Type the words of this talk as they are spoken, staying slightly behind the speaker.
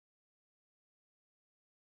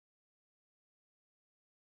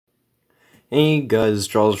Hey guys,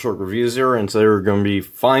 Charles Short Reviews here, and today we're going to be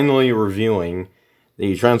finally reviewing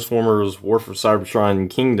the Transformers War for Cybertron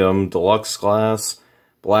Kingdom Deluxe class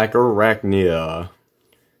Blackarachnia.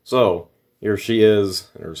 So, here she is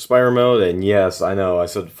in her Spire mode, and yes, I know, I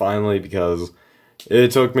said finally because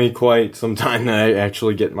it took me quite some time to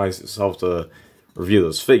actually get myself to review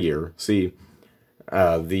this figure. See,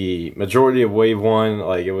 the majority of Wave 1,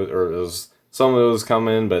 like, it was some of it was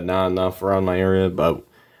coming, but not enough around my area, but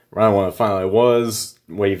around when it finally was,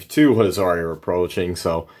 Wave 2 was already approaching,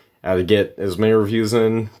 so I had to get as many reviews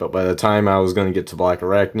in, but by the time I was going to get to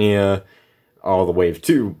Blackarachnia, all the Wave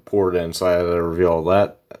 2 poured in, so I had to review all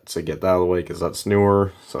that to get that out of the way, because that's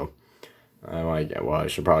newer, so I'm like, well, I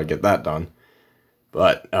should probably get that done.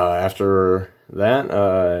 But after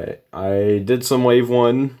that, I did some Wave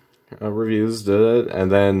 1 reviews, did it,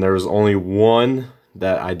 and then there was only one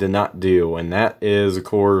that I did not do, and that is, of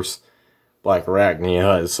course,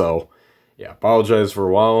 Blackarachnia. So yeah, apologize for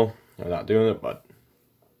a while I'm not doing it, but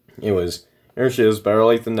anyways, here she is, better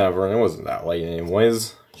late than never, and it wasn't that late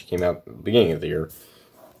anyways. She came out at the beginning of the year,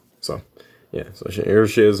 so yeah, so here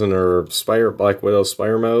she is in her Black Widow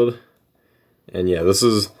Spire mode, and yeah, this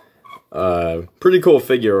is a pretty cool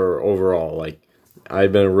figure overall. Like,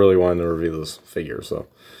 I've been really wanting to review this figure, so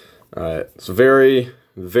it's a very,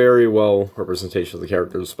 very well representation of the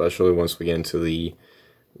characters, especially once we get into the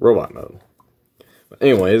robot mode. But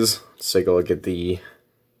anyways, let's take a look at the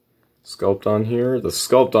sculpt on here. The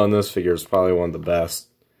sculpt on this figure is probably one of the best,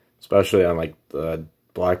 especially on like the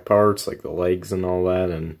black parts, like the legs and all that,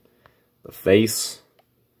 and the face.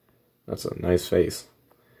 That's a nice face.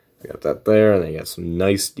 You got that there, and then you got some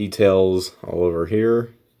nice details all over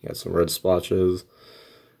here. You got some red splotches,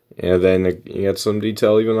 and then you got some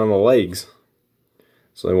detail even on the legs.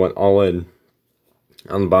 So they went all in.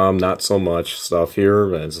 On the bottom, not so much stuff here,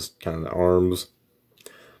 but it's just kind of the arms.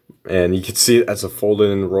 And you can see that's a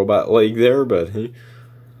folded-in robot leg there, but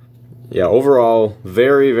yeah, overall,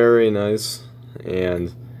 very, very nice,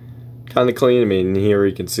 and kind of clean. I mean, here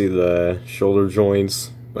you can see the shoulder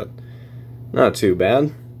joints, but not too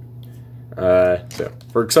bad. So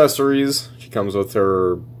for accessories, she comes with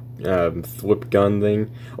her whip gun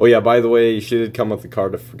thing. Oh yeah, by the way, she did come with the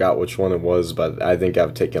card. I forgot which one it was, but I think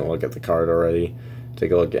I've taken a look at the card already.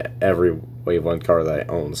 Take a look at every Wave 1 car that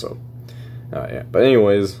I own, so yeah. But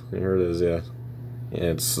anyways, here it is, yeah.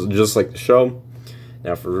 It's just like the show.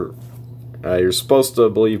 Now for, you're supposed to,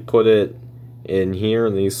 put it in here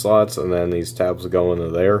in these slots, and then these tabs will go into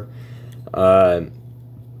there. And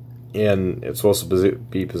it's supposed to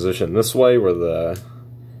be positioned this way, where the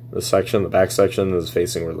back section is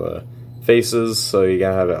facing where the face is, so you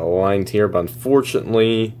gotta have it aligned here, but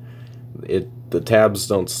unfortunately, the tabs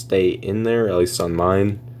don't stay in there, at least on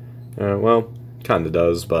mine. Well, kind of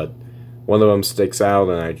does, but one of them sticks out,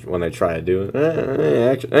 and when I try to do it,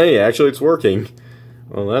 actually it's working.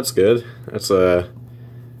 Well, that's good. That's kind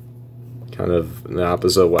of the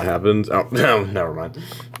opposite of what happened. Oh, no, never mind.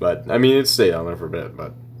 But, I mean, it stayed on there for a bit,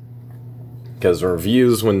 but because the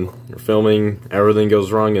reviews, when you're filming, everything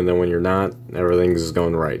goes wrong, and then when you're not, everything's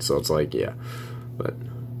going right, so it's like, yeah. But,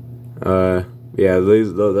 yeah,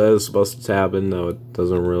 that is supposed to tab in, though it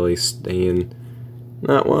doesn't really stay in.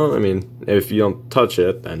 Not well, I mean, if you don't touch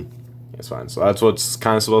it, then it's fine. So that's what's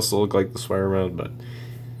kind of supposed to look like the Spire mode, but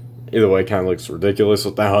either way, it kind of looks ridiculous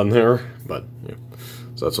with that on there, but yeah.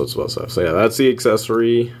 So that's what's supposed to have. So yeah, that's the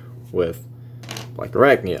accessory with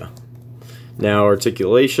Blackarachnia. Now,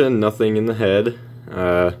 articulation, nothing in the head.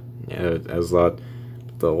 Yeah, as that.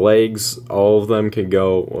 The legs, all of them can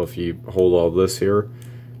go, well, if you hold all this here,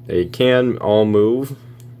 they can all move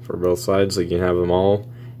for both sides, so you can have them all.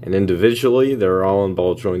 And individually, they're all in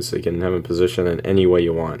ball joints, so you can have them positioned in any way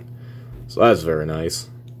you want. So that's very nice.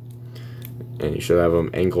 And you should have them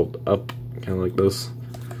angled up, kind of like this.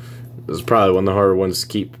 This is probably one of the harder ones to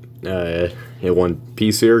keep in one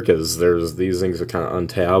piece here, because there's these things that kind of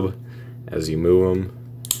untab as you move them.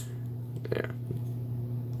 Yeah.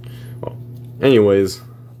 Well, anyways,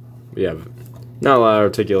 yeah. Not a lot of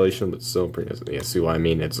articulation, but still pretty nice. Yeah, see what I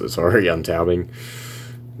mean? It's already untabbing.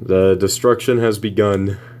 The destruction has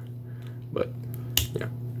begun. But, yeah.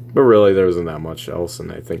 But really, there isn't that much else,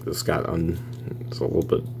 and I think this got it's a little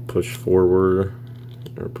bit pushed forward,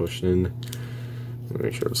 or pushed in.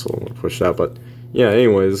 Make sure it's a little more pushed out, but, yeah,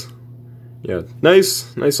 anyways. Yeah,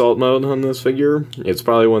 nice alt mode on this figure. It's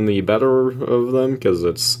probably one of the better of them, because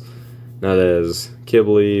it's not as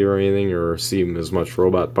kibbly or anything, or see as much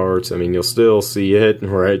robot parts. I mean, you'll still see it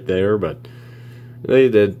right there, but they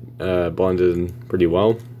did blend in pretty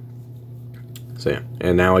well. So yeah,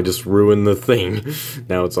 and now I just ruined the thing.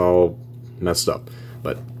 Now it's all messed up.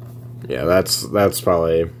 But yeah, that's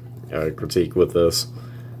probably critique with this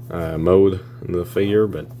mode in the figure,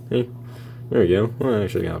 but hey, there we go. Well, I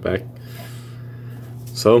actually got it back.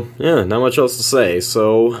 So yeah, not much else to say.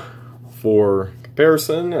 So for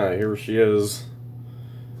comparison, here she is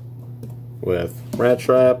with Rat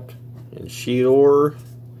Trap and Cheetor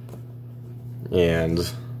and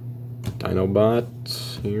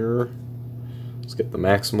Dinobot here. Let's get the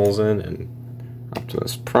Maximals in, and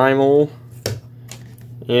Optimus Primal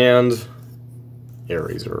and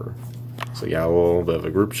Airazor. So you got a little bit of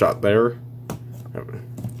a group shot there. Come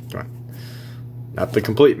on. Not the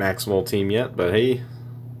complete Maximal team yet, but hey,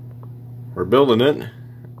 we're building it.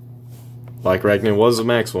 Blackarachnia was a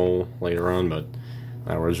Maximal later on, but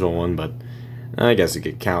that original one, but I guess you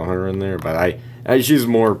could count her in there, but she's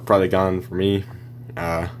more probably gone for me.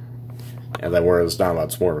 And then whereas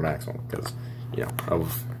Dinobot's more of a Maximal, because, you know,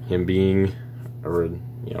 of him being,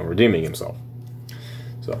 redeeming himself.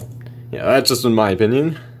 So, yeah, that's just in my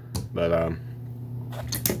opinion. But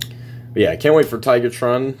yeah, I can't wait for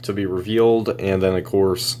Tigatron to be revealed, and then, of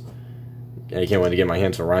course, I can't wait to get my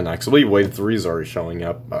hands on Rhinox. I believe Wave 3 is already showing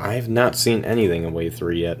up, but I have not seen anything in Wave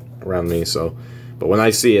 3 yet around me, so... But when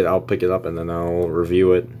I see it, I'll pick it up, and then I'll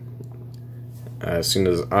review it as soon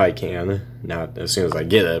as I can. Not as soon as I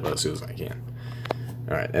get it, but as soon as I can.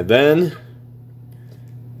 Alright, and then...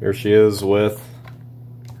 Here she is with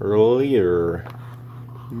her leader,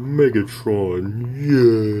 Megatron.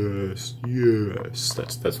 Yes, yes.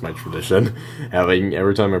 That's my tradition. Having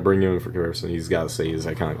every time I bring him in for comparison, he's got to say his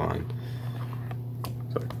iconic line.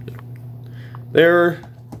 So yeah. There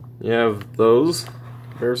you have those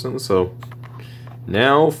comparisons. So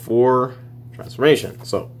now for transformation.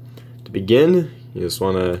 So to begin, you just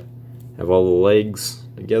want to have all the legs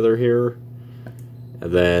together here,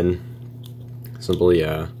 and then simply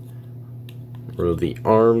remove the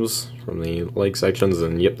arms from the leg sections,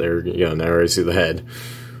 and yep, there you go. Now I already see the head.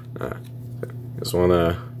 Just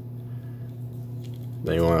wanna,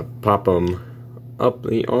 then you wanna pop them up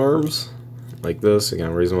the arms like this. You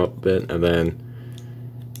gotta raise them up a bit, and then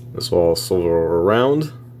this will all swivel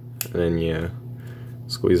around, and then you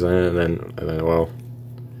squeeze that in, and then well,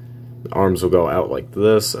 the arms will go out like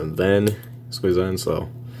this, and then squeeze that in. So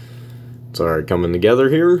it's already coming together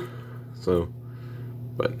here. So,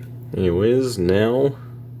 but anyways, now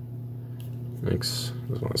next,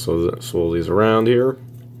 just want to swirl these around here,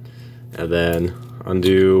 and then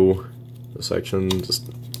undo the section,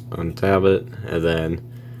 just untab it, and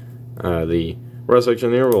then the rest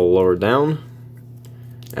section here will lower down,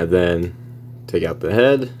 and then take out the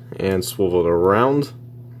head and swivel it around,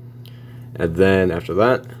 and then after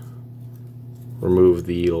that, remove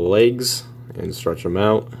the legs and stretch them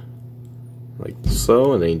out like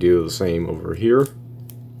so, and then you do the same over here.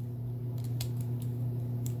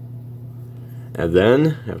 And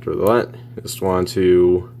then, after that, just want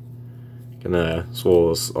to kind of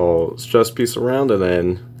swirl this chest piece around, and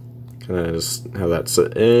then kind of just have that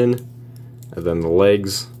sit in, and then the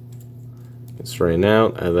legs can straighten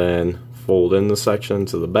out, and then fold in the section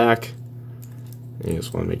to the back. And you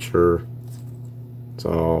just want to make sure it's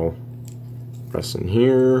all pressed in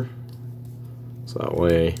here, so that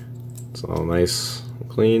way it's all nice and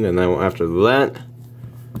clean. And then after that,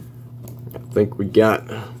 I think we got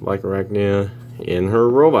Blackarachnia in her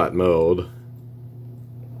robot mode.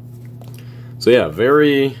 So yeah,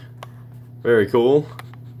 very, very cool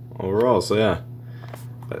overall. So yeah,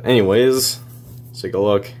 but anyways, let's take a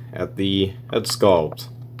look at the head sculpt.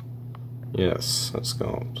 Yes, head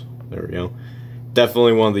sculpt. There we go.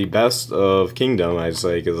 Definitely one of the best of Kingdom, I'd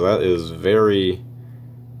say, because that is very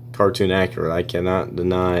cartoon accurate. I cannot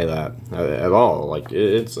deny that at all. Like,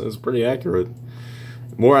 it's pretty accurate.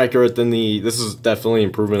 More accurate than this is definitely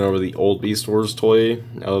improvement over the old Beast Wars toy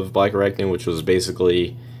of Blackarachnia, which was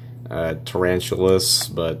basically Tarantulas,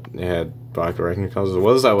 but it had Blackarachnia colors.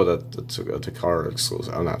 Was that with a Takara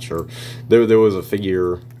exclusive? I'm not sure. There was a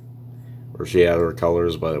figure where she had her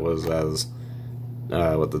colors, but it was as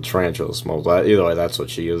with the Tarantulas mold. Either way, that's what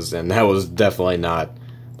she used, and that was definitely not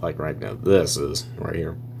Blackarachnia. This is right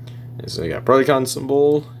here. And so you got Predacon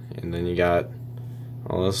symbol, and then you got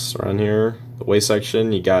all this around here. The waist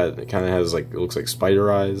section, you got, it kind of has like, it looks like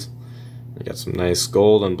spider eyes. You got some nice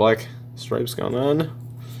gold and black stripes going on.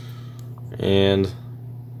 And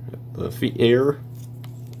the feet here.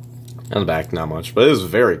 And the back, not much. But it is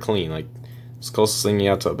very clean. Like, it's the closest thing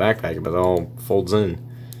you got to a backpack, but it all folds in.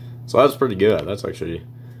 So that's pretty good. That's actually,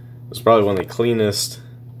 it's probably one of the cleanest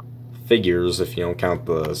figures if you don't count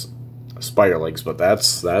the spider legs. But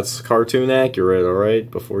that's cartoon accurate,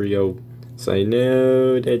 alright? Before you go say,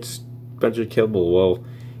 no, that's bunch of kibble. Well,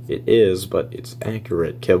 it is, but it's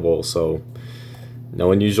accurate kibble, so no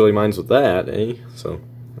one usually minds with that, eh? So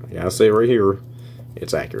yeah, I say right here,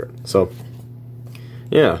 it's accurate. So,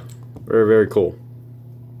 yeah, very, very cool.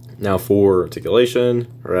 Now for articulation,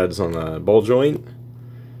 her head's on the ball joint.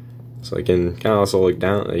 So I can kind of also look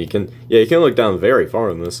down. You can look down very far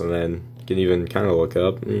in this, and then you can even kind of look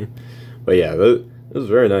up. But yeah, this is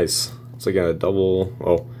very nice. It's like a double.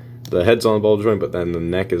 Well, the head's on the ball joint, but then the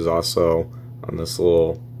neck is also on this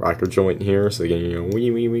little rocker joint here. So you can,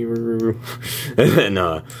 and then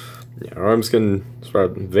yeah, arms can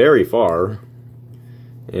spread very far,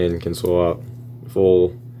 and can swell up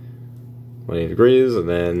full 180 degrees, and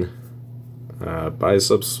then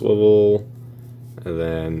bicep swivel. And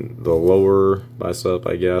then the lower bicep,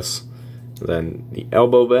 I guess. And then the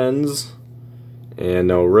elbow bends. And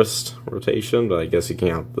no wrist rotation, but I guess you can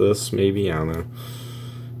count this, maybe. I don't know.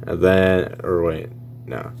 And then, or wait,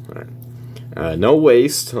 no. Alright. No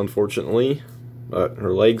waist, unfortunately. But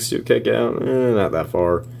her legs do kick out. Not that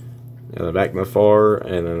far. And the back that far.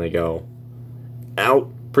 And then they go out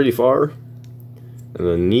pretty far. And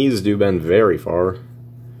the knees do bend very far.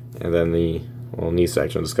 And then the knee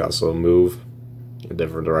section just got to move in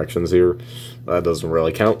different directions here. That doesn't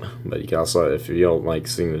really count, but you can also, if you don't like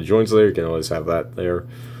seeing the joints there, you can always have that there,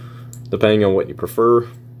 depending on what you prefer.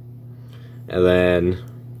 And then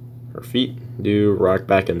her feet do rock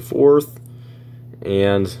back and forth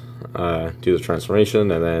and do the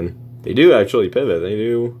transformation, and then they do actually pivot. They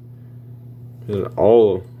do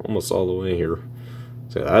almost all the way here.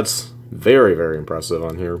 So that's very, very impressive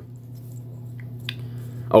on here.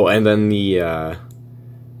 Oh, and then the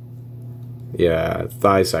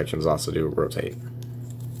thigh sections also do rotate.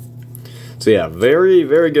 So yeah, very,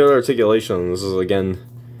 very good articulation. This is, again,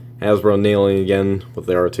 Hasbro nailing again with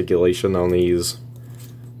their articulation on these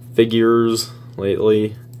figures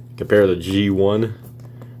lately. Compared to G1,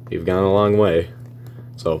 we've gone a long way.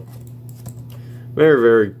 So, very,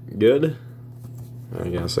 very good, I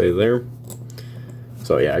gotta say there.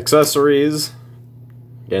 So yeah, accessories.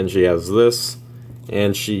 Again, she has this,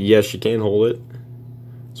 and she can hold it.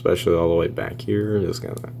 Especially all the way back here. Just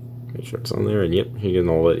gotta make sure it's on there. And yep, he can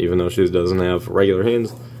hold it. Even though she doesn't have regular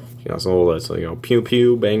hands, she can also hold it. So you go pew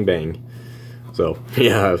pew, bang bang. So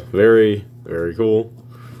yeah, very, very cool.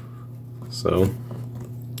 So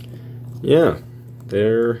yeah,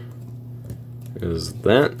 there is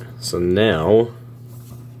that. So now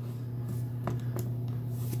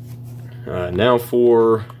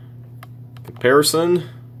for comparison.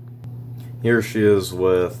 Here she is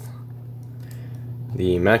with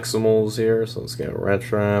the Maximals here. So let's get Rat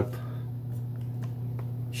Trap,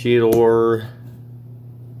 Cheetor.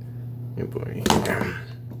 Oh boy.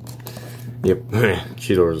 Yep,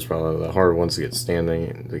 Cheetor is probably the hard ones to get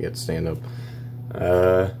standing, to get stand up.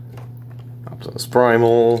 Optimus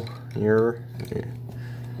Primal here.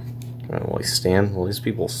 Will he stand? Will these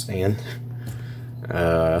people stand?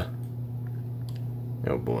 Oh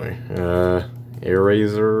boy. Air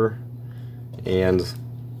Razor and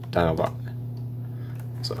Dinobot.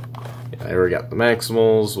 So, yeah, there we got the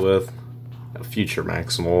Maximals with a future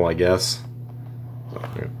Maximal, I guess.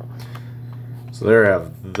 So there I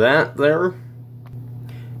have that there.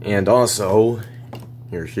 And also,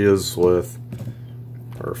 here she is with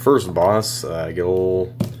her first boss, good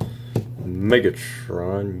old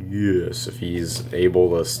Megatron. Yes, if he's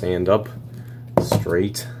able to stand up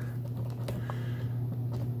straight.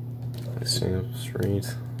 Stand up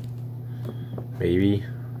straight. Maybe.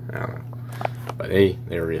 I don't know. But hey,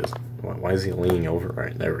 there he is. Why is he leaning over?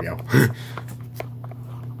 Alright, there we go.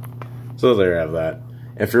 So there you have that.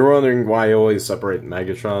 If you're wondering why I always separate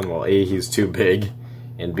Megatron, well, A, he's too big,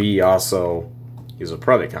 and B, also, he's a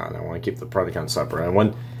Predacon. I want to keep the Predacon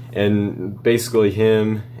separate. And basically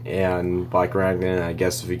him and Blackarachnia, I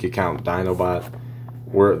guess if you could count Dinobot,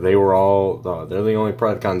 they're the only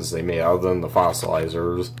Predacons they made other than the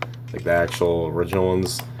fossilizers, like the actual original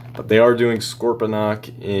ones. But they are doing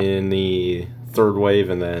Scorponok in the third wave,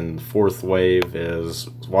 and then the fourth wave is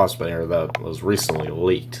Waspinator that was recently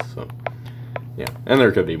leaked. So yeah, and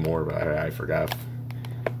there could be more, but I forgot.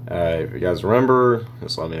 If you guys remember,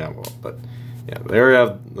 just let me know. But yeah, there you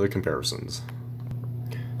have the comparisons.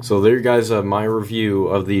 So there you guys have my review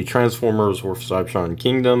of the Transformers War for Cybertron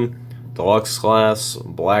Kingdom Deluxe Class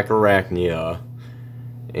Blackarachnia.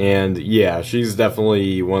 And yeah, she's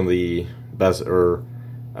definitely one of the best, or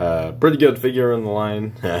pretty good figure in the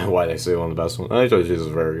line. Why did I say one of the best ones? I told you she's a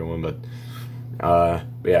very good one, but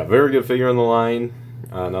yeah, very good figure in the line,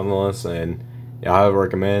 nonetheless. And yeah, I would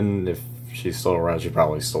recommend, if she's still around, she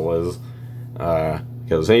probably still is,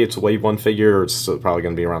 because hey, it's a wave 1 figure, it's probably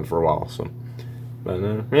going to be around for a while. So, but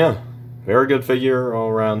yeah, very good figure all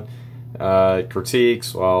around.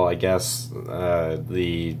 Critiques, well, I guess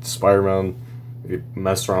the Spider-Man If you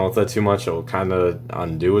mess around with it too much, it'll kind of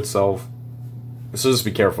undo itself. So just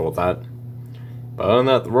be careful with that. But other than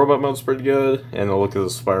that, the robot mode's pretty good, and the look of the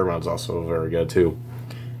spider mode's also very good too.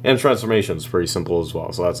 And transformation's pretty simple as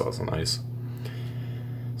well, so that's also nice.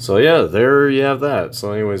 So yeah, there you have that.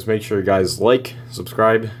 So anyways, make sure you guys like,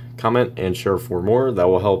 subscribe, comment, and share for more. That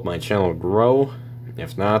will help my channel grow.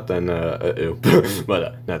 If not, then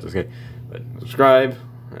but not just kidding. But subscribe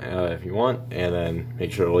if you want, and then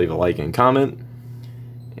make sure to leave a like and comment,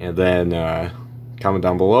 and then comment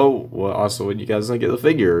down below what you guys think of the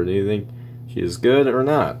figure. Do you think she is good or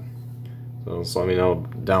not? So just let me know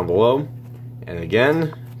down below. And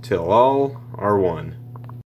again, till all are one.